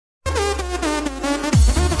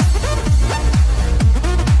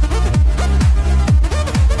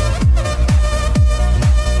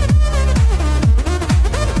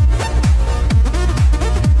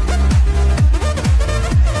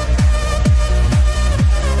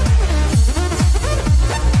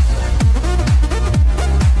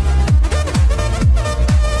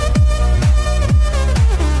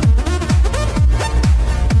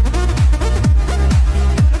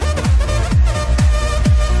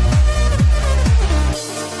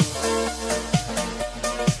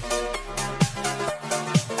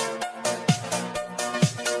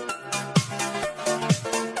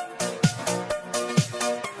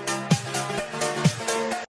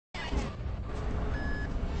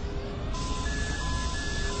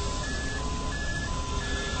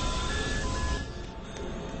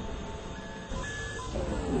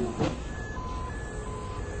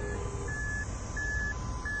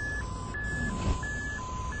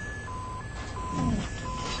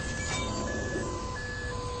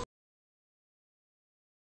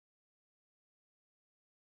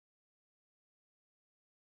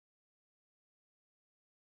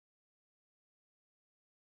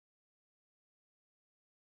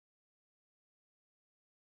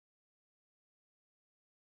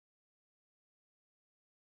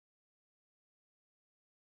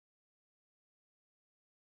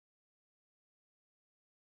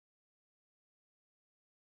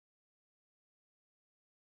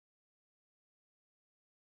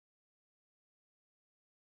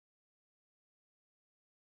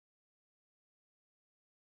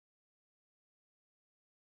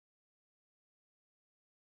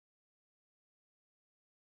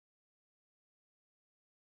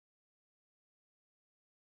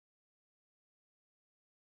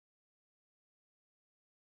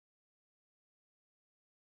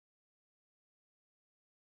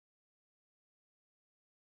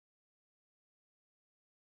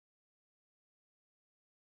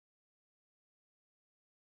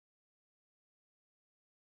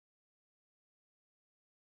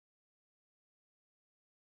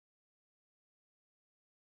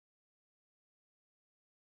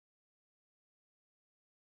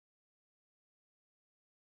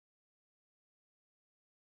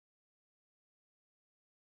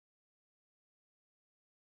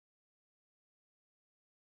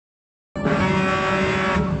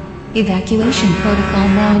Evacuation protocol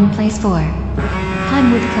now in place for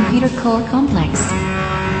Pinewood Computer Core Complex.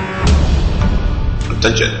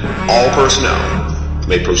 Attention, all personnel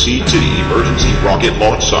may proceed to the emergency rocket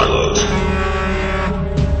launch silos.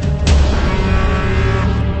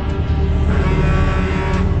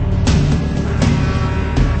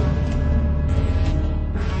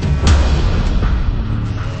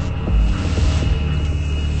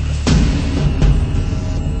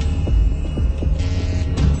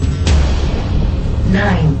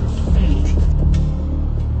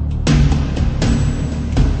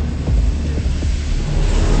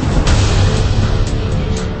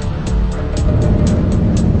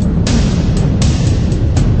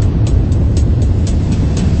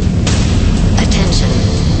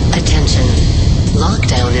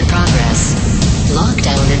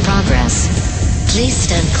 Please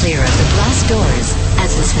stand clear of the blast doors,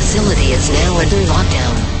 as this facility is now under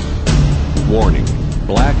lockdown. Warning.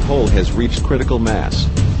 Black hole has reached critical mass.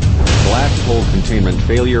 Black hole containment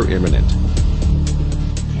failure imminent.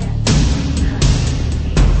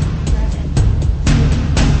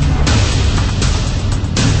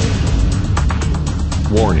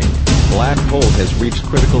 Warning. Black hole has reached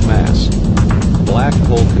critical mass. Black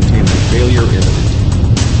hole containment failure imminent.